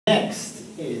Next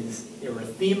is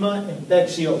erythema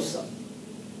infectiosum,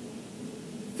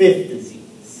 fifth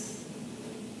disease.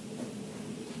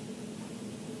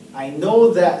 I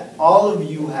know that all of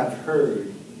you have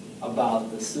heard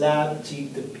about the slab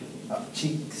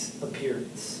cheeks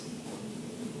appearance.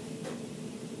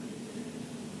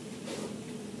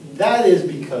 That is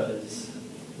because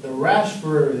the rash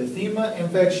for erythema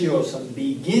infectiosum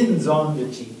begins on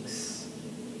the cheeks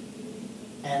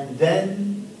and then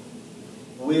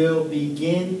will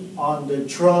begin on the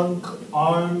trunk,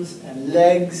 arms, and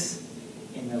legs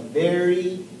in a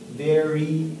very,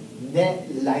 very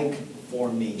net-like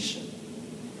formation.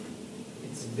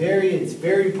 It's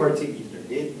very particular.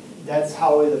 That's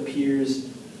how it appears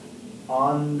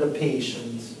on the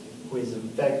patient who is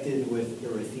infected with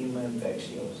erythema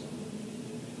infectiosum.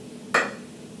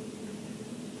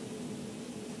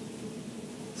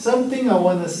 Something I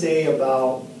want to say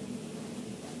about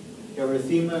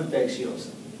erythema infectiosum.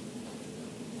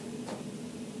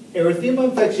 Erythema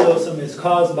infectiosum is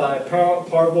caused by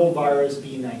parvovirus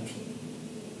B19.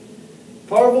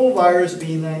 Parvovirus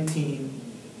B19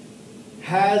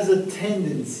 has a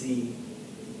tendency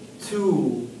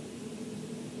to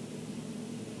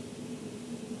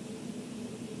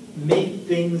make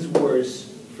things worse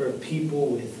for people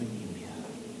with anemia.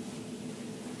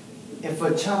 If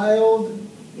a child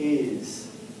is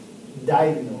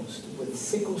diagnosed with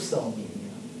sickle cell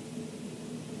anemia,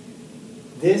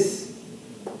 this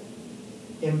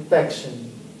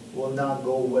infection will not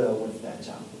go well with that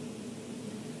child.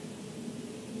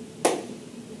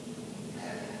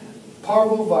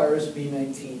 Parvovirus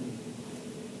B19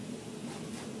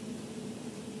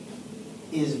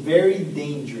 is very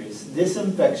dangerous. This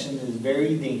infection is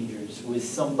very dangerous with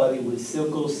somebody with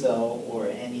sickle cell or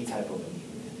any type of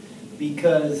anemia,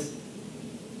 because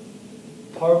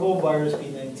parvovirus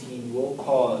B19 will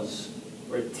cause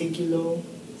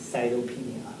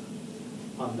reticulocytopenia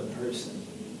on the person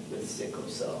with sickle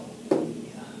cell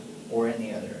anemia or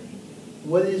any other anemia.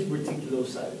 What is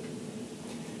reticulocytopenia?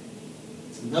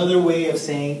 It's another way of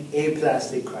saying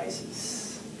aplastic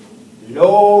crisis.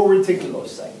 Low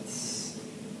reticulocytes,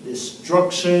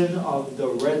 destruction of the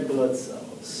red blood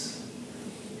cells.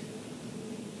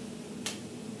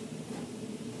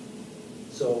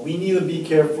 So we need to be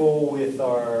careful with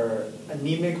our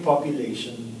anemic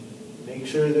population. Make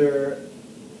sure they're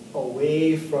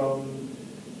away from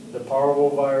the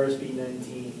parvovirus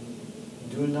B19.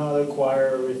 Do not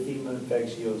acquire erythema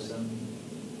infectiosum.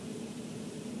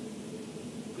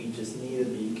 We just need to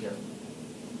be careful.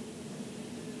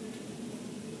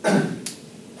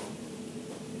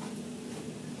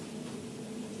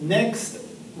 Next,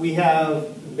 we have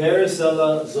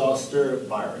varicella zoster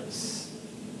virus,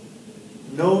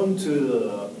 known to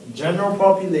the general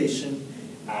population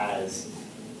as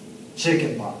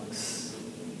chickenpox.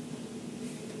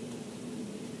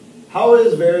 How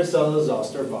is varicella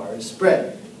zoster virus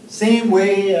spread? Same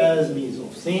way as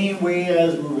measles, same way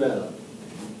as rubella.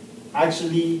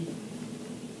 Actually,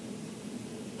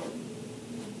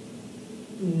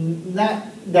 not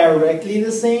directly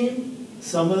the same.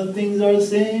 Some of the things are the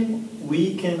same.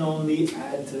 We can only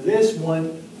add to this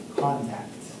one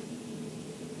contact.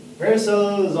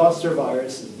 Varicella zoster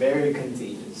virus is very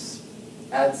contagious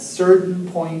at certain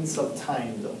points of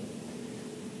time, though.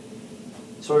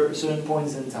 Certain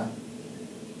points in time.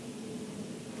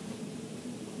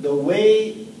 The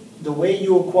way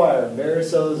you acquire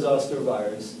varicella zoster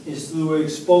virus is through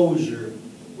exposure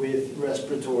with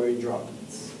respiratory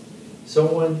droplets.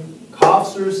 Someone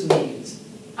coughs or sneezes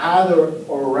at or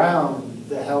around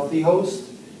the healthy host,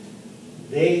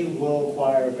 they will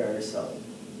acquire varicella.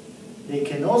 They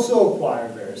can also acquire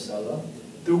varicella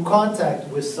through contact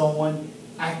with someone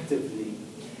actively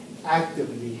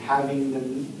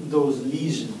having those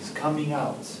lesions coming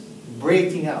out,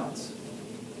 breaking out.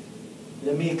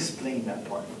 Let me explain that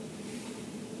part.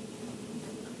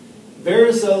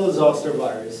 Varicella zoster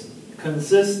virus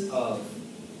consists of,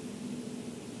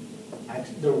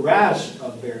 the rash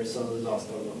of varicella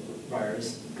zoster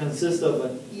virus consists of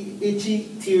an itchy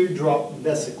teardrop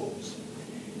vesicles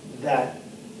that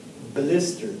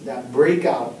blister, that break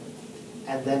out,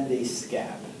 and then they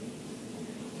scab.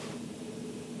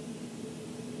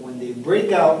 When they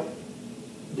break out,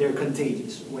 they're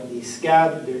contagious. When they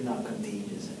scab, they're not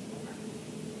contagious anymore.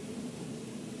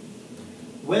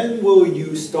 When will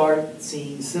you start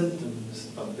seeing symptoms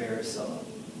of varicella?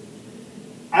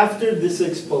 After this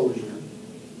exposure,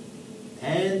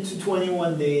 10 to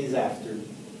 21 days after,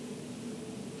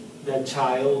 the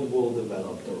child will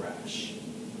develop the rash.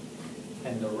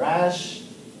 And the rash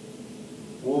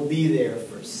will be there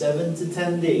for 7 to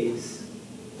 10 days,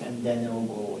 and then it will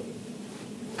go away.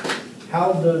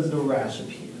 How does the rash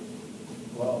appear?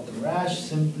 Well, the rash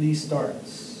simply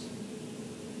starts.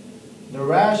 The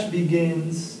rash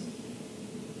begins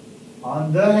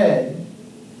on the head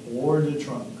or the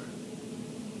trunk.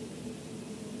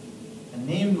 A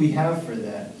name we have for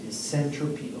that is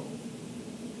centripetal.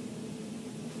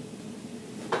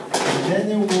 And then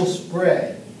it will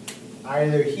spread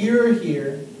either here or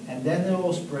here, and then it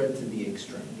will spread to the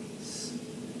extremities.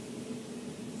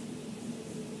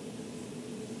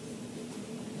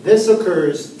 This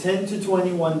occurs 10 to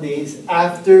 21 days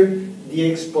after the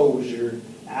exposure,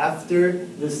 after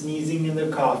the sneezing and the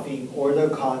coughing or the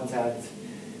contact.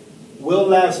 Will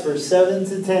last for 7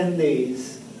 to 10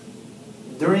 days.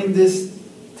 During this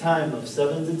time of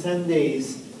 7 to 10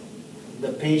 days,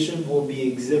 the patient will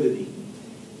be exhibiting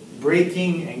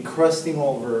breaking and crusting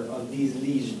over of these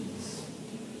lesions.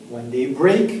 When they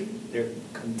break, they're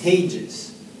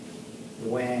contagious.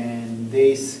 When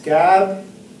they scab,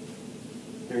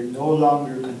 they're no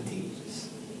longer contagious.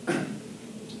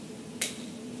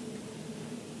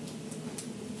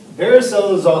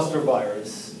 Varicella zoster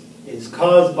virus is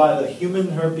caused by the human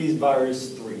herpes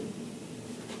virus 3.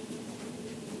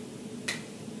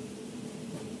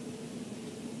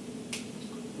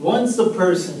 Once a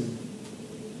person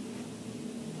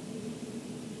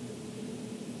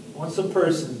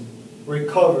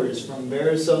recovers from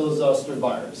varicella zoster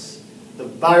virus, the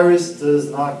virus does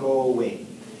not go away.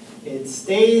 It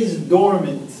stays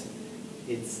dormant.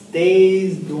 It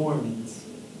stays dormant.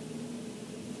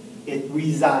 It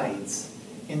resides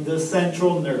in the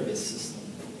central nervous system.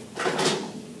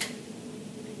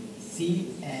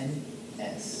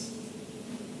 CNS.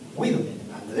 Wait a minute,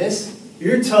 Andres.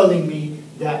 You're telling me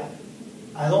that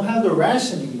I don't have the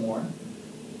rash anymore.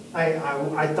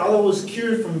 I thought I was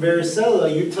cured from varicella.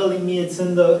 You're telling me it's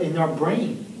in our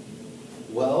brain.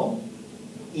 Well,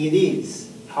 it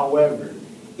is. However,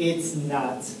 it's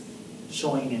not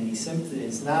showing any symptoms.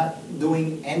 It's not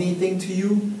doing anything to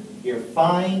you. You're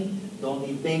fine. The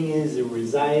only thing is it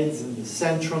resides in the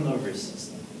central nervous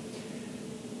system.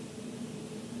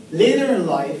 Later in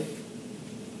life,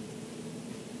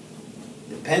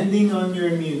 depending on your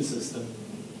immune system,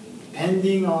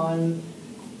 depending on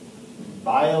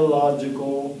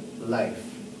biological life,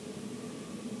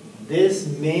 this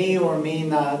may or may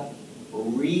not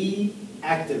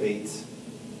reactivate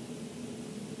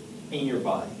in your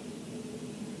body.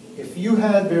 If you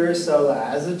had varicella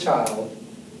as a child,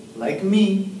 like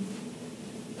me,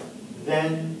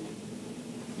 then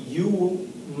you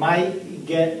might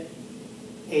get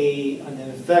an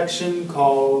infection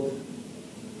called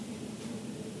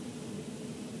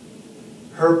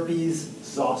herpes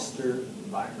zoster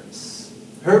virus.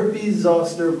 Herpes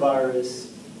zoster virus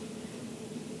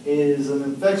is an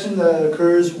infection that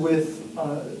occurs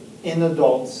in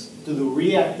adults due to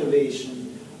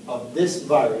reactivation of this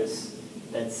virus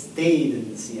that stayed in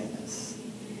the CNS.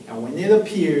 And when it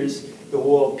appears, it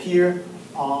will appear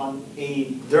on a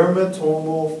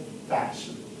dermatomal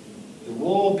fashion. It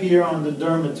will appear on the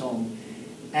dermatome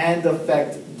and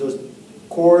affect the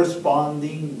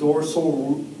corresponding dorsal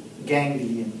root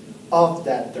ganglion of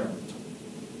that dermatome.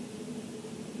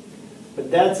 But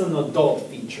that's an adult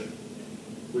feature.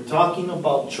 We're talking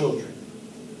about children.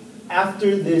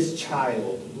 After this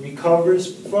child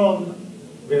recovers from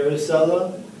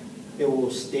varicella, it will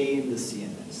stay in the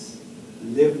CNS.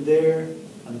 Live there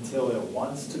until it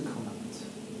wants to come out.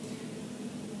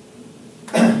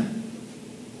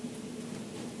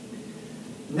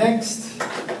 Next,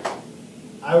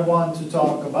 I want to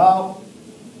talk about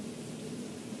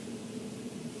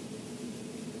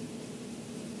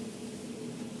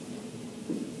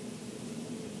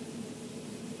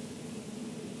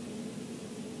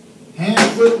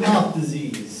hand, foot, mouth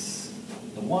disease.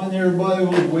 The one everybody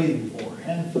was waiting for.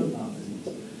 Hand, foot, mouth disease.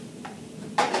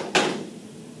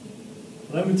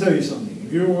 Let me tell you something.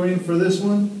 If you're waiting for this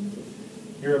one,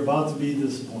 you're about to be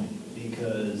disappointed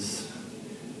because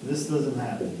this doesn't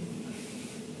happen.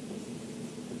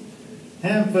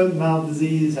 Hand, foot, mouth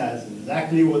disease has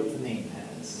exactly what the name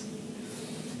has.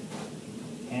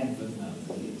 Hand, foot, mouth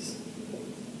disease.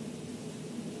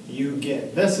 You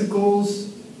get vesicles,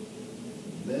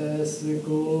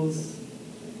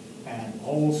 and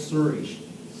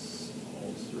ulcerations.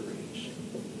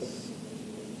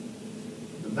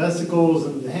 The vesicles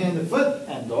in the hand and foot,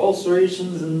 and the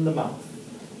ulcerations in the mouth.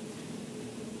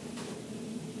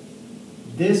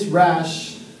 This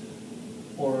rash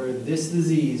or this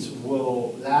disease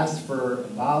will last for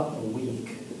about a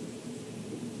week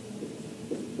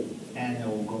and it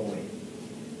will go away.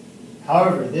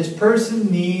 However, this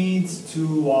person needs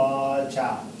to watch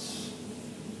out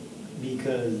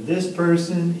because this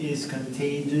person is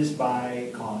contagious by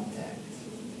contact.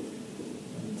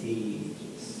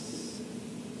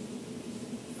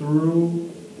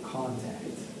 through contact.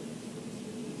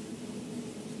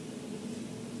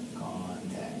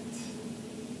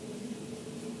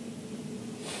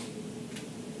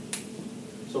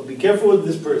 So be careful with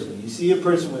this person. You see a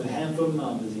person with hand, foot, and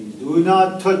mouth disease. Do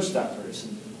not touch that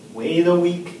person. Wait a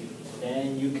week,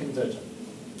 then you can touch them.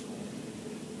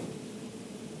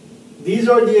 These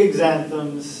are the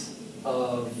exanthems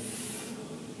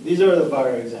these are the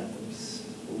viral exanthems.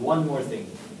 One more thing.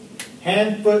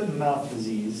 Hand, foot, and mouth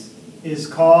disease is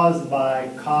caused by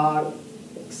Coxsackie.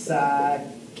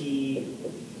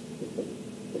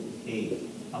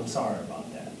 I'm sorry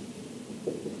about that.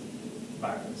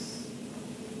 Virus.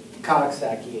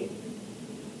 Coxsackie.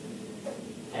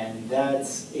 And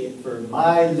that's it for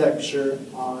my lecture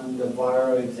on the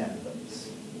viral exanthems.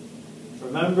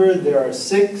 Remember, there are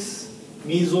 6: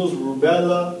 measles,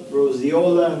 rubella,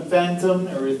 roseola infantum,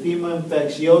 erythema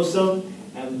infectiosum,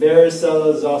 and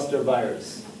varicella zoster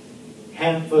virus.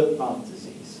 Hand, foot, mouth disease.